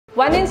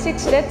1 in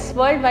 6 deaths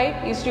worldwide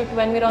is due to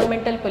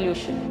environmental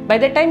pollution. By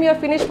the time you have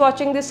finished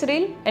watching this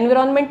reel,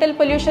 environmental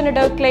pollution would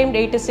have claimed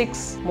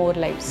 86 more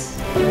lives.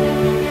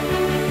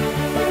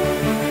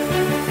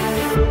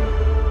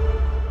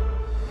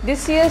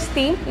 This year's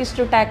theme is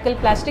to tackle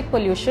plastic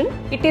pollution.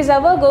 It is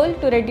our goal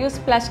to reduce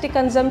plastic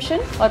consumption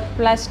or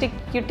plastic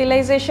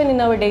utilization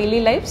in our daily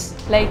lives,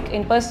 like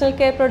in personal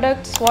care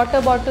products,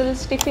 water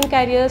bottles, tiffin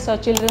carriers or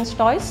children's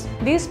toys.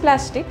 These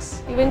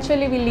plastics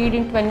eventually will lead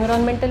into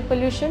environmental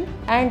pollution,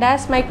 and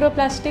as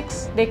microplastics,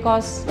 they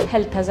cause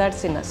health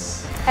hazards in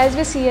us. As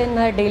we see in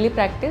our daily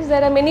practice,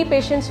 there are many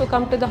patients who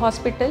come to the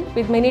hospital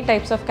with many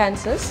types of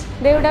cancers.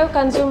 They would have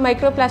consumed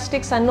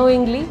microplastics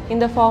unknowingly in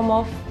the form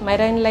of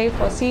marine life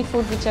or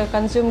seafood which have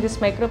consumed these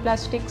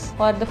microplastics,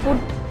 or the food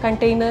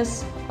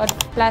containers or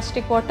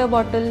plastic water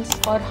bottles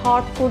or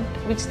hot food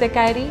which they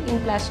carry in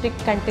plastic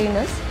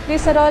containers.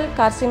 These are all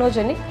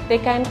carcinogenic. They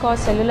can cause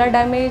cellular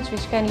damage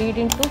which can lead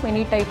into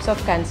many types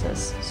of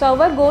cancers. So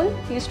our goal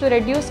is to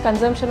reduce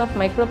consumption of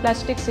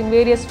microplastics in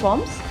various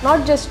forms.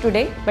 Not just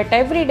today, but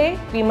every day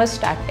we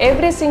must act.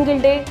 Every single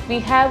day we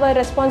have a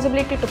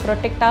responsibility to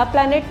protect our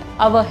planet,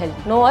 our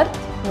health. No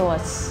earth, no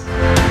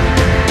us.